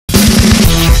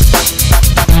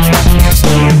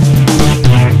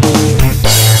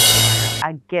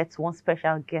get one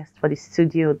special guest for the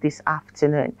studio this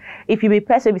afternoon. If you be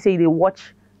person, we say they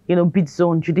watch, you know, Beat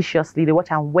Zone judiciously, they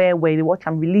watch and where they watch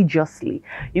and religiously.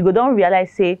 You go don't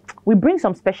realize, say, we bring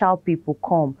some special people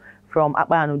come from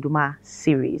Akpan and Oduma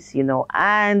series, you know.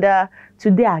 And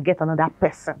today I get another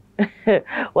person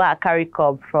where I carry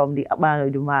come from the Akpan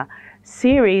and Oduma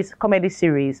series, comedy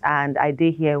series, and I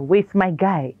did here with my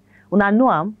guy. When I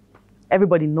know him,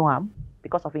 everybody know him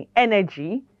because of his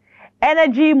energy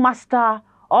master,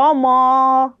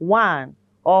 Omonla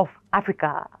of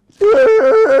Africa.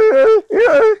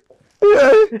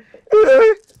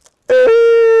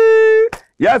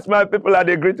 Yes, my people are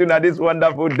the greeting at this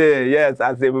wonderful day. Yes,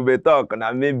 as Ebubae talk,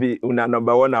 and maybe una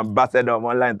 #1 ambassador of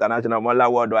Omonla International,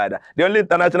 Omonla worldwide. The only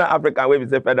international African way we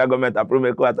say federal government approve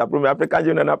me, court approve me, African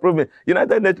Union approve me,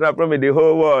 United Nations approve me, the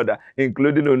whole world,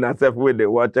 including una self with the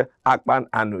watch Akpan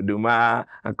and Oduma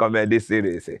and comedy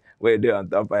series. Where they on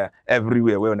top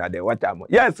everywhere where una they watch them.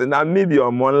 Yes, now maybe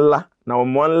Omonla, now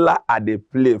Omonla are they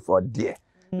play for there.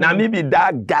 Now maybe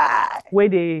that guy Where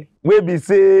they be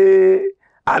say.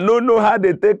 I don't know how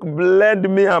they take blend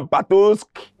me and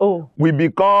Patoski. oh We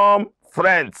become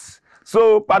friends.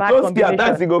 So Patoski at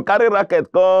times he go carry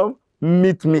racket come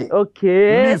meet me.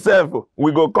 okay. Me self,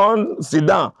 we go come sit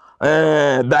down,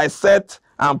 dissect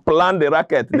and plan the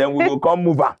racket. Then we go come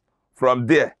move on from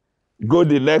there. Go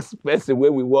the next person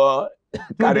where we were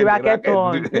carry the racket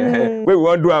on. where we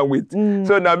want to do it with.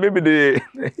 So now maybe the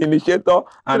initiator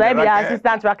and so that the be racket.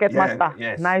 assistant racket Yes, master.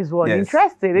 yes, Nice one. yes,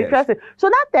 Interesting. yes. Interesting. So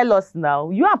now tell us now,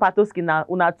 you and Patoski now,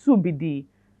 una two be the,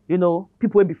 you know,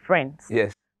 people will be friends.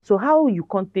 Yes. So how you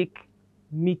can take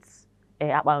meet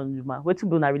Akpan and Oduma? What to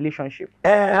be in a relationship?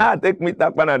 I take me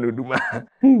Akpan and Oduma.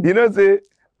 You know, say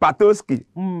Patoski,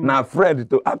 na friend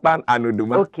to Akpan and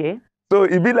Oduma. Okay. So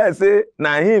it be like say,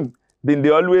 na him been they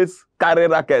always carry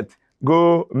racket,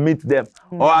 go meet them.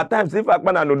 Or at times, if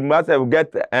Akpan and Oduma self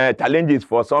get challenges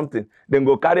for something, then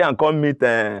go carry and come meet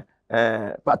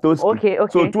Patoski. Okay,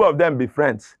 okay. So two of them be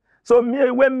friends. So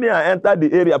when I enter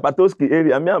the area, Patoski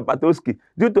area, me and Patoski,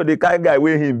 due to the kind guy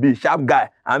where he be, sharp guy,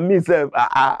 and me self,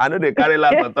 I know they carry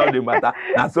last on top the matter.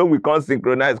 And so we can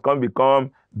synchronize, can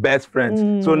become best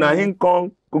friends. So now him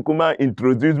come, Kukuma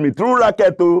introduce me through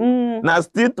racket. Now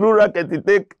still through racket, he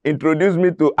take introduce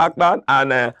me to Akpan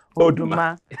and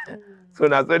Oduma. So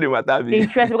now so the matter be.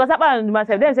 Interesting, because Akpan and Oduma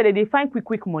them say they find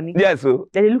quick money. Yes, so.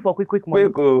 They look for quick money.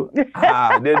 Quick,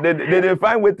 they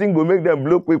find waiting go make them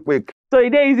blow quick. So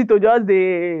it is easy to just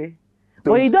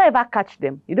but you don't ever catch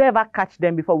them. You don't ever catch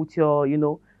them before with your, you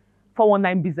know,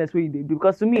 419 business where you do.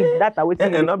 Because to me, that's a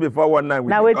waiting. And not before 119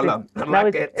 now we waiting. call them. Now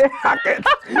waiting. Racket.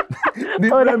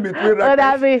 Different between racket.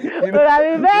 That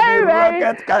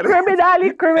be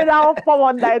very criminal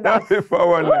 419. Not before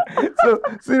 119. So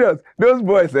serious, those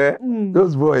boys,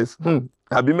 those boys.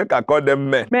 I be make I call them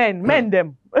men. Men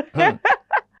them.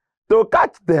 To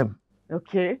catch them.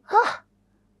 Okay.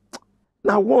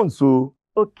 Now once so.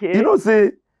 Okay. You know,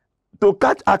 say to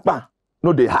catch Akpan,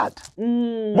 no they hard.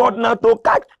 But now to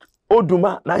catch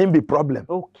Oduma, now him be problem.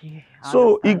 Okay.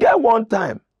 So he get one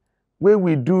time where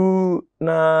we do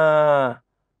na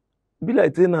be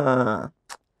like say na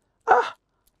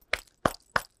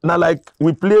now like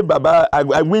we play Baba, I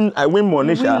win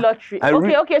money. You win lottery.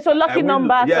 Okay. So lucky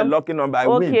number. Yeah, lucky number. I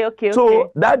win. Okay.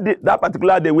 So that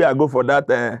particular day where I go for that,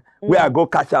 where I go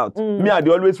cash out, me I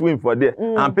dey always win for there,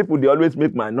 and people they always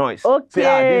make my noise. Okay. Say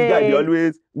this guy they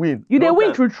always win. You they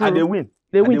win true. And they win.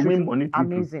 They win money true.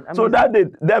 Amazing. So that they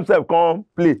themselves come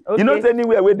play. Okay. You know,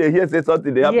 anywhere where they hear say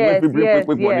something, they have to make people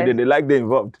quick money. They like they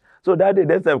involved. So that day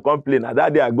themselves come play. Now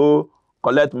that day I go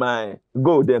collect my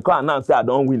gold. They come announce say I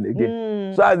don't win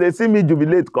again. So as they see me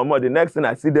jubilate, come on. The next thing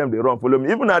I see them, they run, follow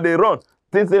me. Even as they run,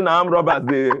 things say now I'm robbers,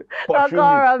 they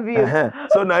pursue me.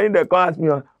 So now in the call ask me,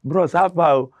 bros, how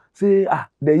far? Say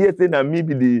they hear say that me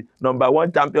be the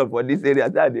 #1 champion for this area.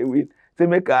 That they win. Say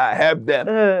make I help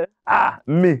them.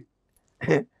 Me.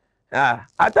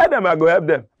 I tell them I go help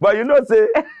them. But you know, say,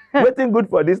 waiting good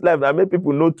for this life, I make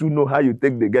people know how you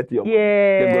take they get your money.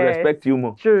 They go respect you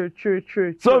more. True.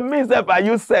 So me, if I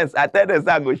use sense, I tell them,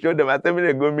 I go show them, I tell me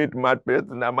they go meet mad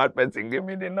person, and mad person give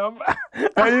me the number.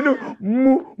 And you know,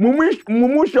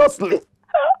 mumutiously,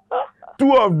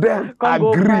 two of them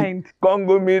agree. Can't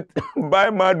go meet, buy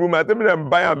mad woman. I tell me them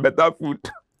buy a better food.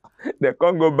 They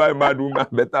can't go buy mad woman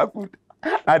better food.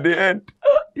 At the end,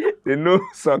 they no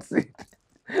succeed.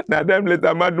 Now them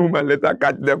later mad woman later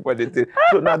catch them for the thing.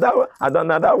 So now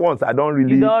that ones I don't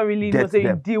really. You don't really know, so you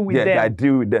them. deal with them. them. I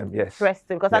deal with them. Yes.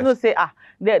 Interesting, because I know say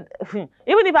even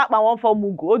if Akpan want for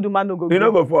Mugo, Oduma no go. You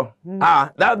know go for.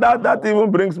 That even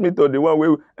brings me to the one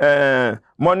where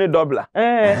money doubler.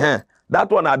 That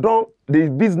one the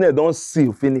business don't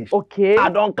seal finish. Okay. I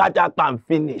don't catch up and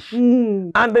finish.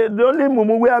 And the only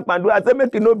mumu we I can do, I say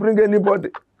make you no bring anybody.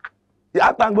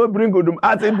 I can go bring Uduma.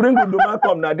 I say bring Uduma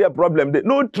come now. Their problem.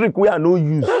 No trick we are no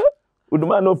use.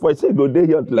 Uduma no for say go there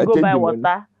here like go buy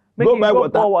water. Go buy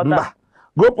water.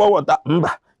 Go pour water.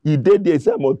 He did there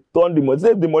say I'm turn the money.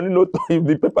 Say if the money no turn, if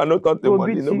the paper no turn the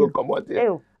money, no go come out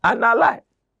here. And I lie.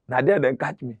 Now there then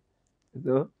catch me.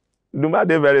 So Uduma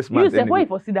they very smart. You say why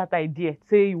you see that idea?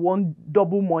 Say you want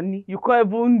double money, you can't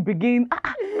even begin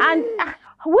and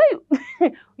wait.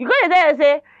 You go there and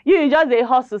say you just a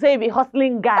hustle. Say you be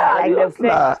hustling guy like them say.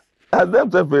 As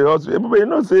them say a hustle. But you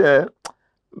know say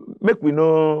make we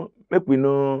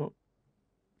know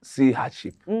see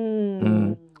hardship.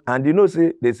 And you know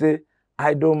say they say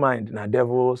I don't mind na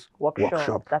devil's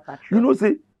workshop. That's not true. You know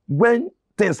say when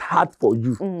things hard for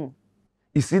you,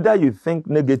 it's either you think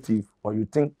negative or you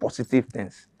think positive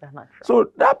things. That's not true.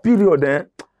 So that period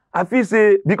I feel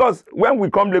say because when we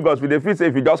come Lagos, we feel say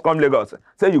if you just come Lagos,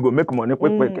 say you go make money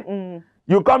quick.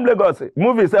 You come Lagos,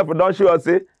 move yourself, don't show us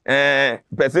say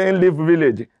person leave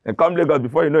village and come Lagos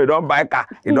before you know you don't buy car,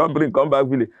 you don't come back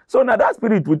village. So now that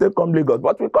spirit we take come Lagos,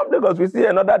 but we come Lagos, we see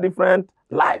another different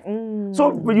life.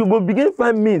 So you will begin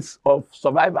find means of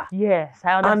survival. Yes,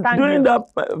 I understand. And during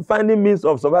that finding means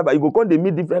of survival, you go come to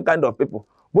meet different kind of people.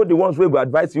 Both the ones who go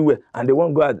advise you well and the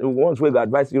ones who go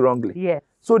advise you wrongly. Yes.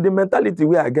 So the mentality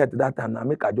where I get that time, now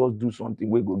make I just do something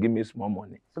where go give me small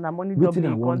money. So now money wetin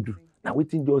I want do. Now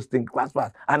wetin just think fast.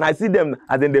 And I see them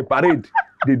as in the parade.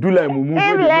 They do like mumu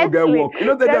where they don't get work. You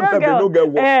know they don't get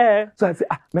work. So I say,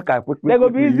 make I quickly. They go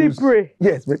be easy pray.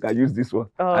 Yes, make I use this one.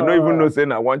 I don't even know say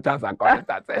now one chance I correct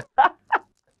that.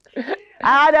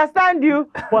 I understand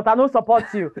you, but I don't support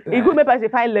you. It could make us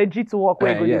find legit work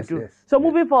where you go to do. Yes. So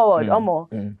moving forward,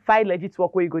 find legit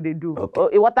work where you go to do.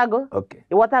 Okay. Water go? Okay.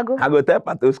 Water go? I go tell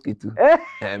Patoski too.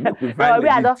 Make we find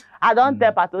legit. I don't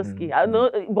tell Patoski. I know,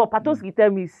 but Patoski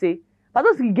tell me say,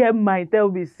 Patoski get mine tell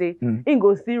me say, he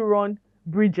go still run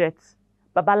Bridget,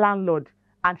 Baba Landlord,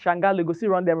 and Shangalo go still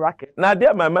run them racket. Now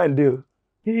there my mind deal.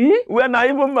 When I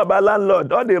even my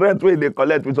landlord, all the rent way they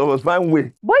collect, which was fine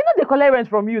way. But you know they collect rent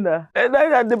from you now. And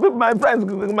then the people, my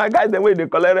friends, my guys, the way they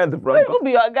collect rent from. Who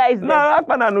be your guys? No,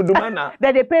 Akpan and Oduma now.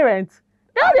 They're the parents.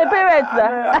 They're not the parents.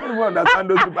 I don't even understand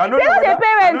those people. I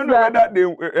don't know whether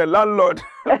they landlord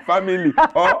family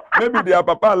or maybe their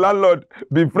papa and landlord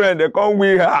be friend. They come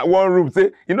we one room.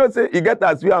 Say you know say you get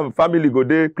as you and family go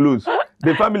there close.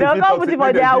 The family they'll come put it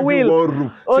for their will. One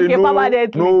room. Okay,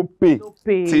 say, no pay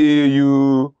till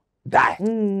you die.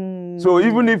 So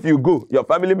even if you go, your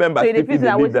family members. So the things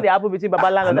that waiting they happen between Baba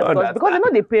landlord because they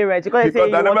know the parents. Because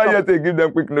I never yet they give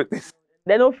them quick notice.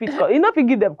 They don't fit. You know if you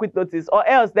give them quick notice, or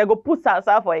else they go put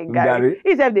salsa for a guy.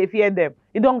 He said they fear them.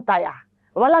 He don't tire.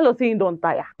 Baba landlord saying don't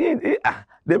tire.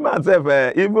 The man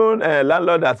said even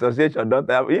landlord association don't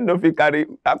have. He no fit carry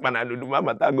Akpan and Oduma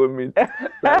matter go meet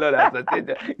landlord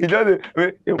association. He just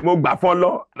mo gba fun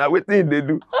lo. Na wetin they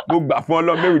do? Mo gba fun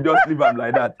lo. Maybe we just leave him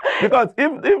like that. Because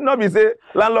if not be say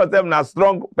landlord them na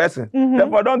strong person,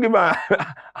 therefore don't give him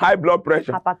high blood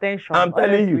pressure, hypertension. I'm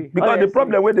telling you because the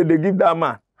problem where they give that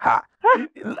man.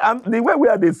 The way we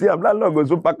are they see him, landlord goes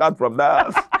so pack out from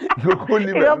that house. You go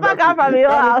leave you pack out from your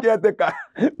house.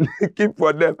 Keep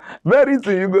for them. Very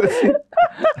soon you go see.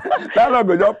 Landlord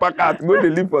go just pack out, go to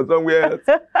live for somewhere else.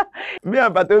 Me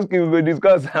and Patoski will go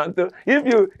discuss. If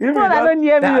you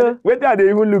wait till they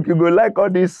even look, you go like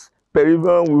all this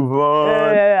Peruvian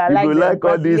woven. You go like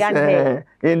all this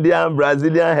Indian,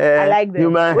 Brazilian hair, I like them.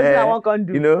 Human What hair. I want can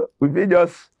do? You know, we will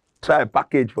just try a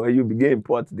package for you, begin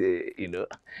import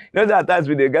that times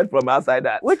we they get from outside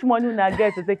that. Which money will I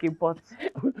get to take import?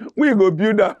 We go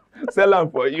build them, sell them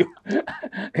for you.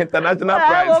 International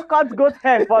price. I will cut goat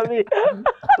hair for me.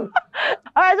 All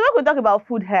right, so we talk about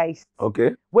food heist.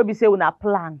 Okay. Where we say we na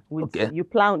plan with you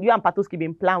and Patoski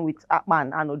been plan with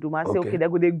Akpan and Oduma. Say okay,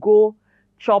 they go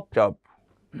chop.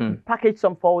 Package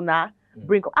some for una.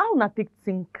 Bring how na take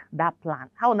think that plan?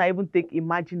 How na even take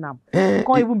imagine them?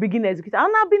 Can't even begin execute.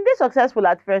 And I've been this successful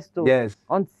at first too. Yes.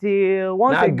 Until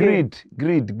once now again.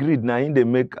 Greed. Now in they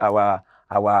make our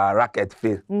racket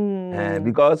fail.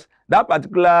 Because that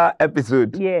particular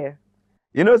episode. Yeah.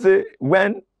 You know, say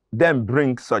when them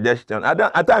bring suggestion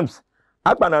at times,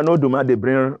 Akpan and Oduma they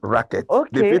bring racket. Okay.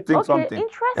 They fit think something.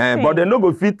 Interesting. But they no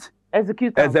go fit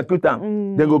execute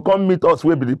them. They go come meet us.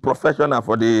 We be the professional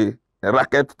for the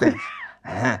racket thing.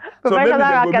 So maybe they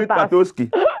go meet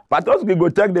Patoski. Patoski go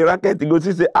check the racket. He go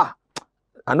see say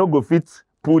I no go fit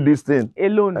pull this thing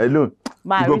alone.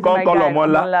 You go come call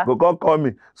Omonla, go call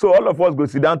me. So all of us go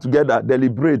sit down together,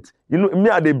 deliberate. You know,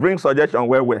 me they bring suggestion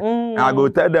where. I go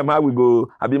tell them how we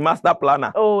go. I be master planner.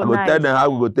 I go tell them how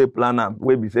we go take planner.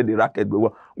 Where we say the racket go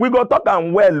work. We go talk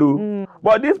and well,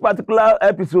 but this particular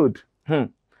episode,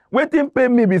 waiting pay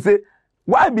me be say,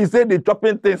 why be say the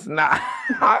chopping things now?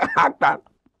 Akpan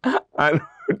and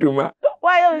Oduma.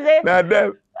 Why you say? Now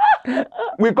them,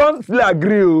 we can't still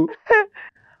agree.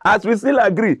 As we still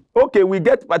agree, okay, we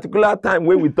get particular time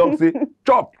where we talk, say,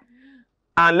 chop,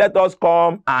 and let us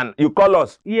come, and you call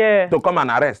us to come and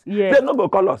arrest. They no go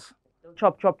call us.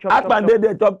 Chop. Akpan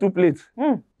they chop 2 plates,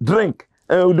 drink.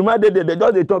 Oduma they just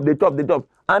they chop.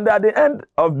 And at the end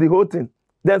of the whole thing,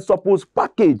 then suppose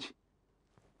package,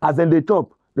 as in they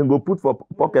chop, then go put for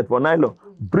pocket for nylon,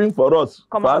 bring for us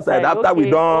come for outside after we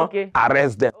don't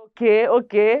arrest them.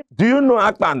 Okay. Do you know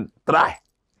Akpan try?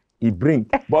 He bring,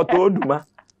 but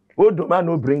Oduma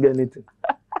no bring anything.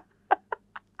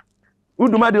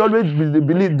 Oduma they always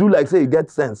believe, do like say he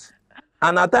get sense.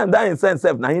 And at times that in sense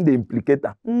self, now him the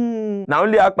implicator. Now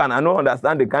only Akpan I no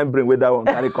understand the kind brain where that one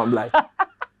carry come life.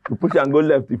 You push and go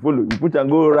left, he follow. You push and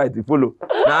go right, he follow.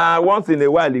 Now once in a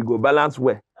while he go balance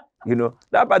well. You know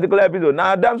that particular episode.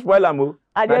 Now them spoil them,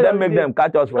 and then make them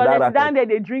catch us for that. Because down there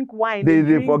they drink wine.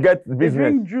 They forget business. They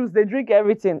drink juice. They drink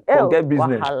everything. Forget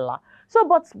business. Wahala. So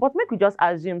but make we just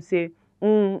assume say.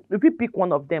 If we pick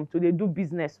one of them to they do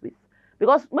business with,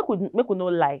 because make we no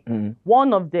lie,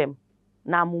 one of them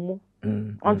na mumu,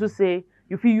 want to say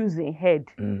if you use in head,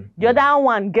 the other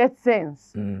one get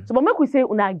sense. So but make we say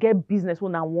una get business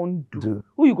una want do.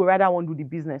 Who you go rather want do the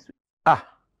business with?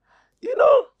 You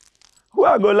know who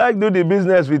I go like do the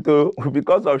business with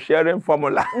because of sharing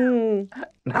formula.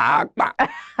 Nah,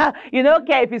 you don't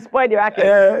care if you spoil the racket.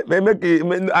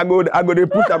 I go they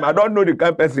push them. I don't know the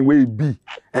kind of person where he be.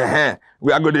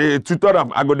 I go the tutor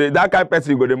them. I go the that kind of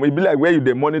person go them. It be like where you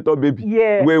the monitor baby.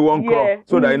 Where one crop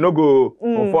so that you no go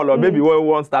fall or baby where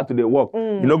one start to the work.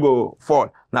 You no go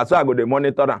fall. Now so I go the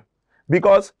monitor them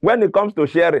because when it comes to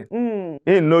sharing,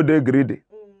 he no they greedy.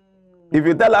 If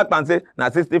you tell Akpan say na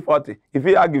 60-40, if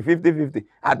you argue 50-50,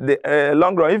 at the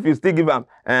long run, if you still give him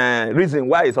reason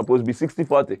why it's supposed to be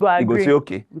 60-40, he go say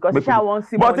okay. Because he won't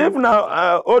see but money. If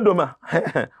now Oduma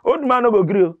no go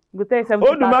agree.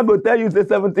 Oduma go tell you say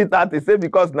 70-30, say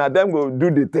because now them go do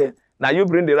the thing. Now you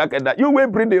bring the racket that you will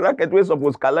bring the racket where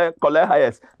supposed collect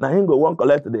highest. Now him go one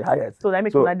collect the highest. So that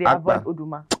makes they avoid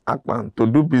Oduma. Akpan to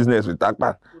do business with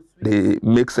Akpan, they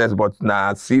make sense, but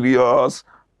now serious.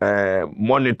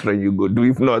 Monitoring you go do,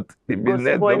 if not the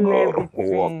business don't go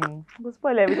work. Go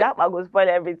spoil everything. Go spoil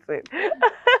everything.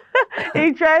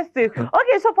 Interesting.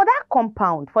 Okay, so for that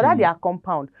compound, their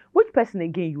compound, which person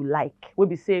again you like? Will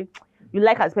be say you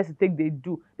like as person take they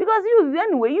do because you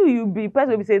anyway you be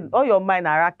person will be say all your mind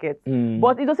are racket.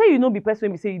 But it don't say you know be person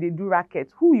will be say they do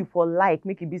racket. Who you for like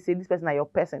make it be say this person are your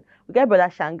person. We get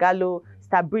brother Shangalo,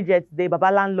 Star Bridget Day, Baba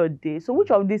Landlord Day. So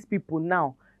which of these people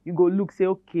now you go look say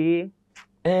okay?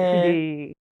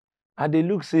 And they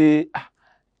look say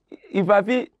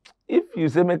if you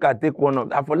say make I take one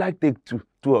of, I for like take two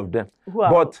of them.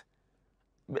 But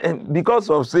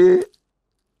because of say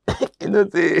you know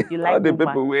say you like all the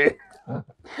people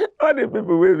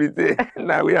way we say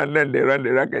now we and then they run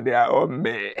the racket, they are all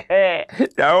men. They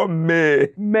are all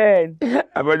men.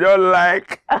 I would just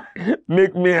like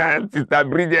make me and Sister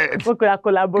Bridget. We could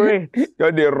collaborate.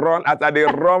 So they run after they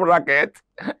run racket.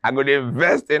 I go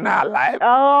invest in her life.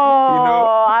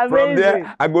 Oh, you know, from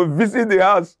there I go visit the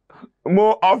house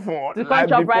more often. To like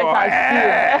before.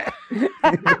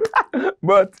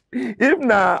 But if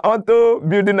now onto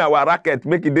building our racket,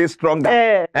 make it day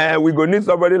stronger, we go need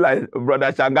somebody like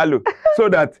Brother Shangalo, so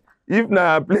that if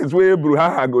na place where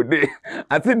Bruhaha go there,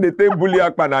 I think they take bully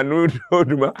Akpan and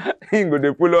Oduma, he go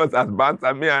they pull us as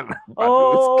banter me and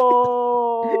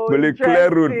oh, go clear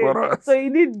road for us. So you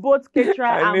need both caterer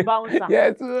and bouncer.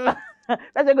 Yes.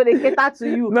 That's why they cater to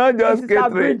you. Not just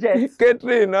catering.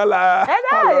 Catering, all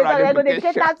they're going to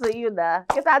cater to you now.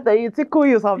 Cater to you, tickle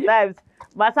you sometimes.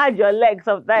 Massage your legs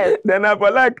sometimes. Then I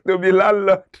would like to be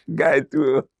landlord guy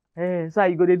too. So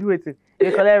you go to do it.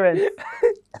 You collect rent.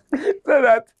 So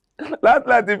that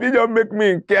last if you don't make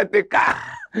me caretaker.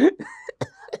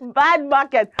 Bad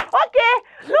market. Okay.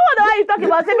 No wonder why you talking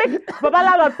about say make Baba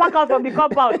Landlord pack out from the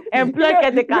compound and play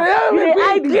caretaker. You dey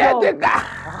hide the job.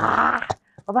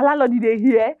 Baba Landlord, you dey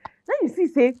hear? Then you see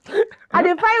say, and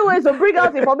they find ways to bring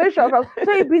out information from.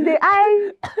 So you been the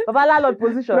eye Baba Landlord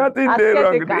position. Nothing as there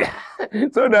wrong there.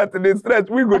 So that the stress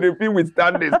we go to feel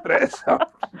withstand the stress.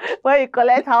 when you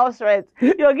collect house rent,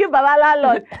 you give Baba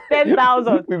landlord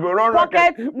 10,000. We go run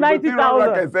pocket rocket.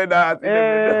 90,000.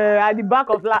 At the back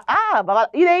of Baba,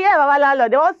 you dey hear Baba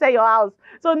landlord, they won't sell your house.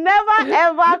 So never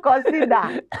ever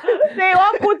consider. Say,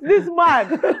 what put this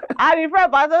man and in front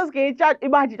of pastors in charge.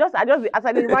 Imagine, just as I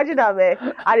imagine them,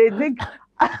 and they think.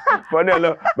 Funny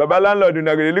enough, Baba landlord do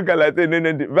not go look at like say no,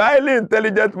 highly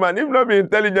intelligent man. If not be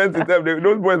intelligent itself,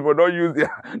 those boys will not use their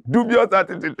dubious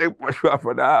attitude to take for sure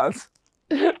for the house.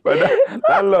 But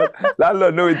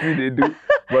landlord know what they do.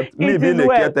 But me being a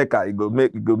caretaker, it go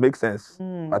make sense.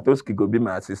 Patoski go be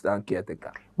my assistant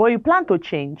caretaker. But you plan to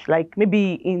change, like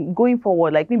maybe in going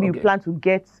forward, like maybe you plan to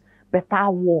get better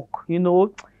work, you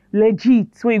know, legit,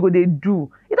 where you go they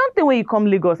do. You don't think when you come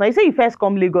Lagos, now you say you first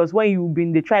come Lagos when you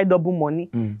been they try double money.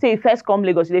 Say you first come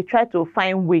Lagos, they try to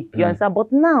find way. You understand?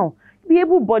 But now, be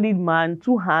able-bodied man,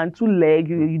 2 hands, 2 legs,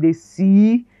 you they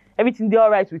see everything they all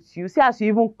right with you. See as you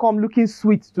even come looking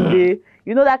sweet today.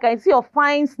 You know that kind. See your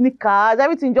fine sneakers,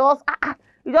 everything just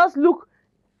you just look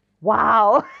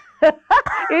wow.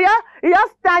 you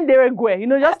just stand there and go. You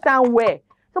know, just stand where.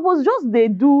 Suppose just they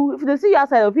do, if they see you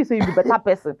outside of it, say you be better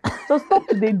person. So stop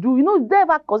to they do. You know, they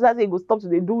ever consider say you go stop to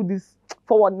they do this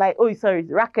forward night. Oh, sorry,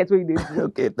 racket where they do.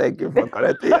 Okay, thank you for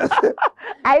correcting us.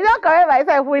 I don't correct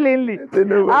myself willingly. I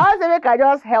want to make I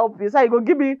just help you. So you go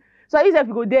give me. So if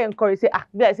you go there and encourage, say,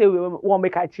 maybe I say we won't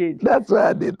make a change. That's why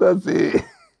I did not say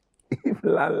if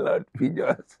landlord we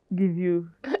just give you.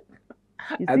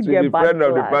 You as we be friend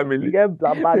of the family. You get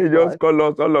bad they just call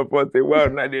us all of us say, well,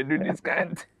 now they do this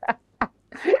kind.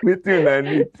 With you,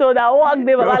 Nani. So that one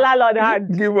day, Baba landlord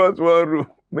hand. Give us 1 room,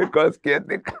 make us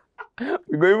caretaker.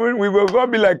 We go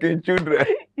be like in children.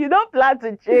 You don't plan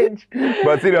to change.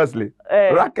 But seriously,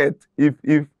 racket. If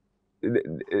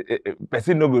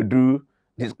person no go do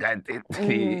this kind of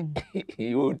thing,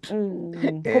 he would.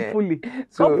 Hopefully,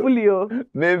 so hopefully,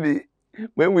 maybe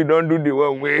when we don't do the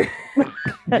one way,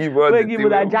 give us we give you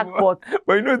that jackpot.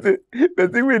 But you know, the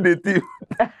thing with the team,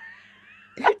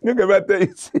 look about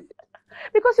that.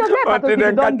 Because your guy Patoki,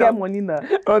 you don't get money now.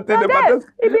 Until the Patoki,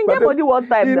 if you get money one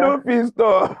time, you know, fee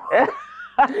store.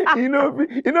 you know,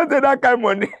 say that kind of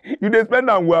money you dey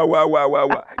spend on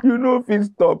wow. You know, fee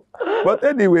stop. But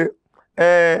anyway,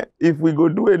 if we go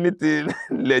do anything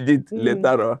legit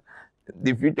later on,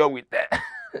 the future with that.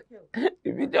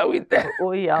 The future with that.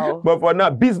 Oh yeah. But for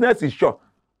now, business is sure.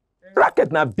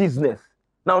 Racket na business.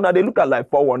 Now they look at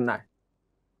like 419.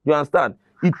 You understand?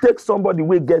 It takes somebody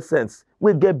who get sense,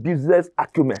 who get business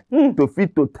acumen to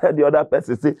fit to tell the other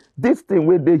person, say, this thing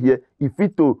where they here, if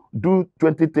fit to do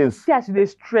 20 things. See as they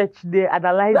stretch, they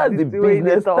analyze. That's the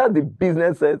business, that's the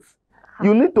business sense.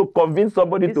 You need to convince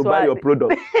somebody to buy your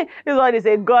product. This one is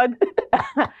a God.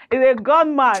 He's a God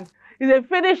man. He's a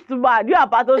finished man. You are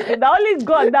Patoki. The only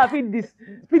God that feed this.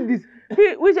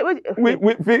 Which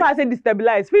I say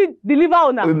destabilize. Feed deliver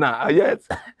on now. Nah, yes.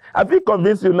 I feel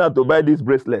convince you now to buy this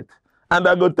bracelet. And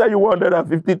I go tell you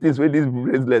 150 things where this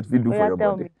bracelet will do for your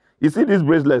body. You see this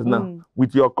bracelet now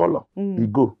with your color,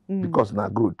 it go because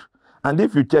not good. And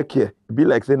if you check here, it be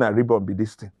like saying a ribbon be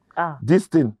this thing. This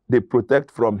thing they protect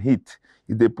from heat.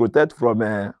 They protect from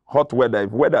hot weather.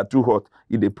 If weather too hot,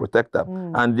 they protect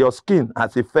them. And your skin,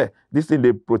 as a fair, this thing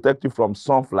they protect you from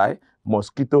sunfly,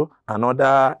 mosquito, and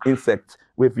other insects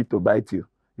where fit to bite you.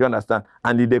 You understand?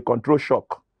 And they control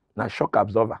shock. Now shock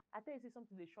absorber. I think you see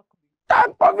something they shock me. I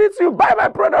convince you buy my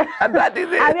product, and that is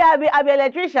it. I be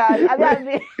electrician.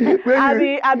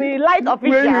 I be light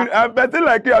official. I'm better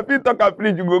like you. I feel talk and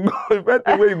preach. You go. The first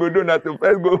thing where you go do now to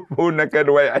first go full naked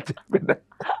wire. I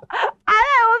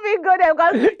don't even go there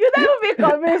because you don't even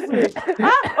convince me.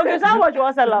 Huh? Okay, so how much you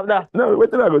want to sell now? No,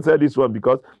 wait till I go sell this one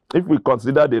because if we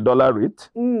consider the dollar rate,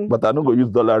 but I don't go use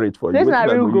dollar rate for you. This is not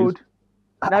real good.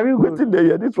 Real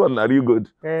good. This one na real good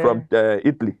from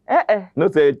Italy. No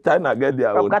say China get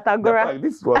their from own. Katangora.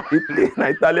 This one Italy, na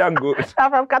Italian gold.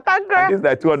 From Katangora. This is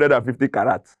like 250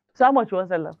 carats. So how much you want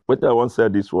to sell? Wait till I want to sell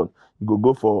this one. You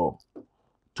go for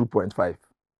 2.5.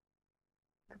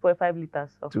 2.5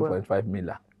 liters of fuel. 2.5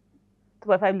 miller.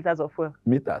 2.5 liters of fuel.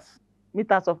 Meters.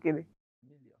 Meters of kidney.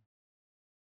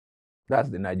 That's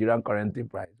the Nigerian currency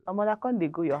price. Omonla, can't they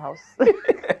go your house?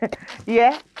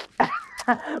 Yeah.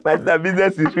 But the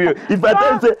business is real. If I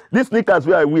tell you, say, these sneakers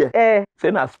where I wear, say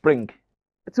na spring.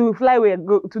 To fly away,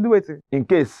 go to do it. In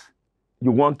case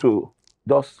you want to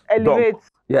just elevate. Dump.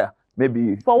 Yeah,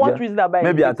 maybe. For what reason?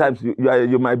 Maybe at times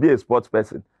you might be a sports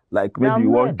person. Like maybe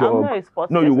you want jog. I'm not a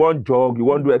sports person. You want jog. You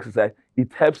want to do exercise.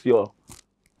 It helps your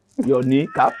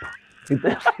kneecap. It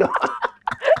helps your.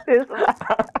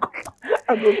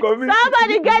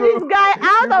 Somebody get this guy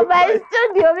out of my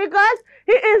studio because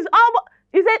he is almost.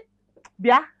 He said,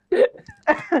 "Bia,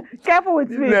 Careful with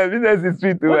me. Business is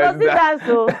sweet. We go sit down,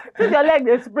 so since your leg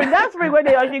they spring. That spring when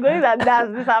they actually go in and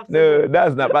dance this afternoon. No,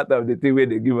 that's not part of the thing where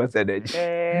they give us energy.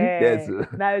 Yes.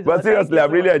 But seriously,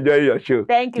 I'm really enjoying your show.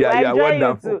 Thank you. Yeah, I enjoy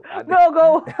you too. We'll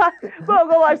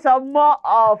go watch some more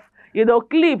of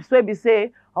clips where we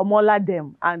say Omonla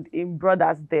them and in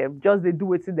brothers them. Just they do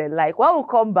what they like. When we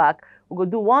come back, we'll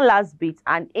go do one last beat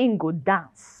and in go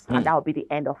dance. And that will be the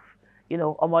end of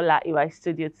Omonla in my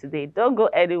studio today. Don't go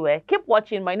anywhere. Keep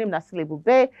watching. My name is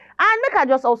Ebubae. And make I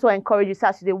just also encourage you,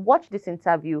 sir, today watch this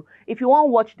interview. If you want to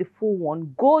watch the full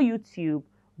one, go YouTube,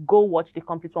 go watch the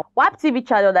complete one. WAP TV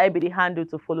channel that will be the handle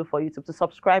to follow for YouTube, to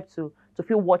subscribe to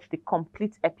feel watch the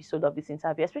complete episode of this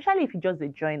interview, especially if you just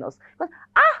join us. Because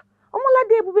Omonla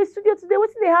dey Ebubae studio today, what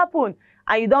did they happen?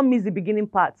 And you don't miss the beginning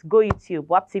part. Go YouTube,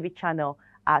 WAP TV channel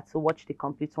to watch the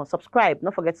complete one. Subscribe.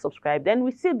 Don't forget to subscribe. Then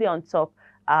we see there on top.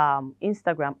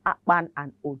 Instagram, Akpan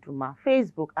and Oduma.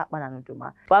 Facebook, Akpan and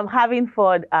Oduma. But I'm having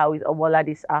fun with Omonla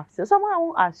this afternoon. So I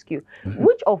want to ask you,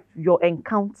 which of your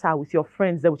encounter with your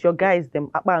friends, with your guys, them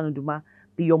Akpan and Oduma,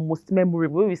 be your most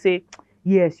memorable? When we say,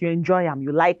 yes, you enjoy them,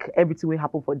 you like everything will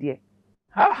happen for there.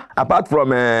 Apart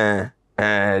from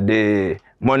the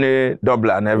money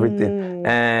doubler and everything,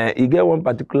 you get one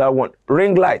particular one,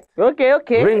 ring light.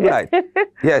 Okay. Ring light.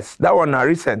 Yes, that one are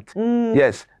recent.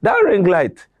 Yes, that ring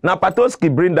light. Now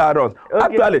Patoski bring that on.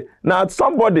 Actually, now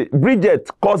somebody, Bridget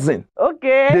cousin.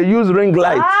 They use ring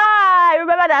light. I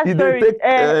remember that story. They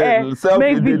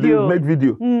take make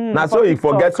video. Now so he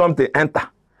forget something, enter.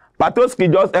 Patoski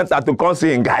just enter to come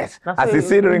see him, guys. As he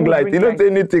see ring light, you don't say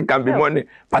anything can be money.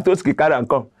 Patoski carry and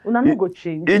come. Go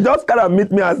change. He just kind of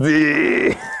meet me as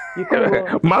the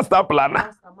master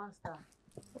planner.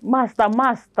 Master.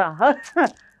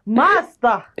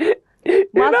 Master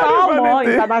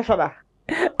international.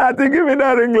 I think give me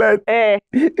that ring light.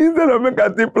 Instead of make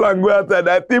a tip plan go outside,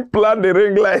 I tip plan the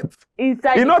ring light.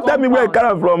 Inside he not tell me where he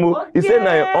carry from. He say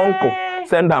na your uncle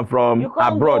send them from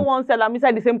abroad. You can't sell them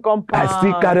inside the same compound. I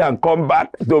still carry and come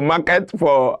back to market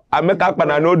for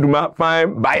Akpan and Oduma,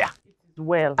 find buyer.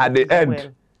 Well. At the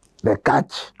end, they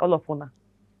catch. All of honor.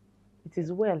 It is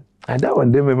well. And that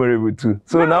one they memorable too.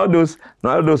 So now those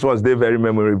ones they very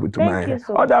memorable to mine.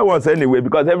 So other ones anyway,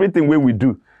 because everything we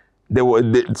do,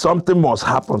 something must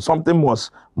happen. Something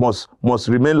must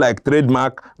remain like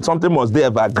trademark. Something must they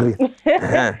ever agree.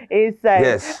 Inside.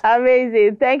 Yes.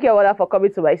 Amazing. Thank you, Omonla, for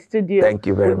coming to my studio. Thank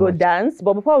you very much. We'll go dance.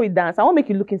 But before we dance, I want to make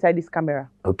you look inside this camera.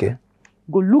 Okay.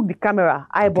 Go look the camera,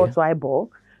 eyeball to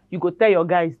eyeball. You go tell your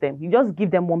guys them. You just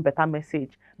give them one better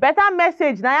message. Better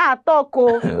message. Now talk.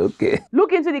 Okay.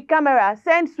 Look into the camera.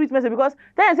 Send sweet message because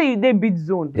then say you dey beat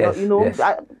zone. Yes,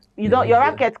 your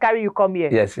racket carry you come here.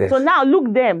 Yes. So now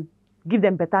look them. Give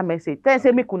them better message. Then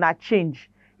say make una change.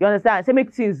 You understand? Say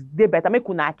make things dey better. Make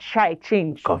una try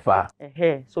change. Cover.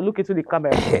 So look into the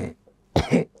camera.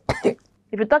 If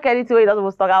you talk anything where you don't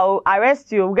supposed to talk, I'll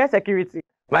arrest you. We'll get security.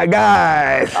 My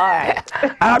guys. All right.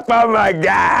 Akpan, my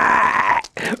guy.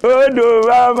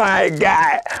 Oduma, my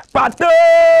guy.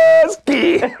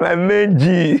 Patoski, my main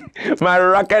G. My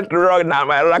rocket runner,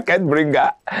 my rocket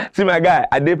bringer. See, my guy,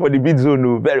 I did for the beat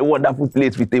zone. Very wonderful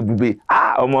place with Ebubae.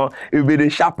 It will be the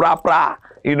sharp pra.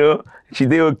 She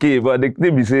did okay, but the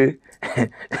thing be say,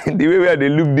 the way where they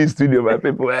look this studio, my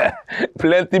people,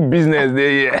 plenty business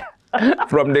there, yeah.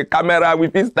 From the camera, we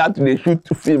can start to shoot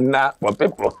film now for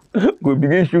people. We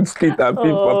begin shoot skit and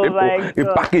film for people. We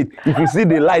pack it. If you see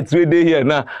the lights right there here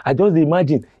now, I just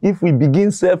imagine if we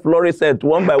begin sell fluorescent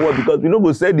one by one, because we don't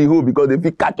go sell the whole because they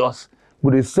will catch us.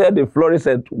 But they sell the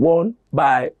fluorescent one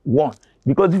by one.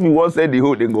 Because if you want to sell the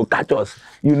whole, they go catch us,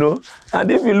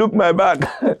 And if you look my back,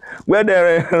 where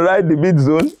they write the beat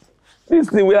zone, this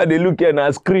thing where they look at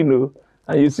a screen,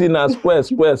 and you see now square.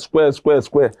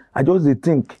 I just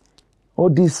think. All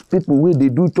these people where they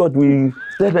do church, we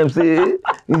tell them say,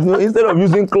 instead of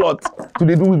using cloth to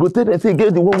they do, we go tell them say,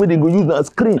 get the one where they go use the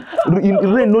screen. In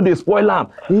rain, no they spoil them.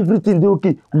 Everything they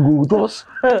okay. We go just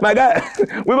my guy.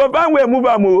 We go find where move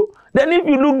am. Then if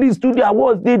you look this studio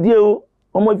awards they do,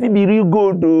 if it be real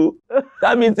gold though.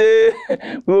 That means say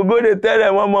we will go to tell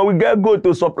them we get gold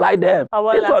to supply them.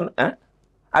 This one,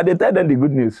 I they tell them the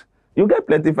good news. You get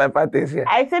plenty fine things here.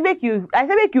 I say make you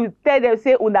tell them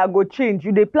say una go change.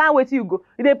 You dey plan wetin you go.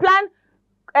 You dey plan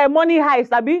money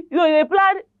heist, abi? They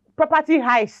plan property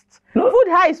heist. No. Food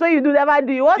heist when you do never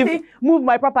do. You want to move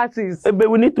my properties. But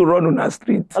we need to run on our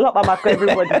street. A lot mama call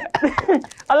everybody.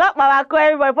 A lot mama call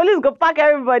everybody. Police go pack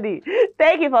everybody.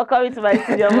 Thank you for coming to my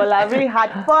studio, Omonla. I really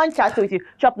had fun chatting with you.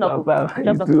 Chop knuckle.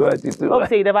 Hope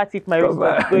say you never tip my wrist.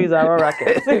 Go use our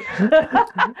racket.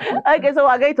 Okay, so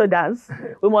we're going to dance.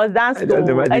 We must dance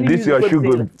to any this your shoe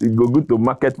go good to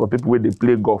market for people where they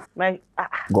play golf.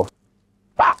 Golf.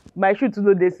 My shoe to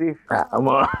know they safe.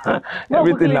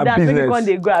 Everything na business.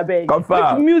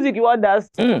 Which music you want dance?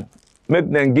 Make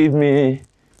them give me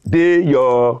Day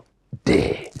Your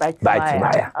Day by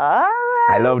Timaya.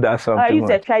 I love that song. You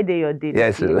said try Day Your Day.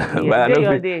 Yes, but Day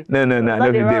Your Day. No, not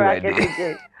every day by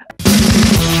day.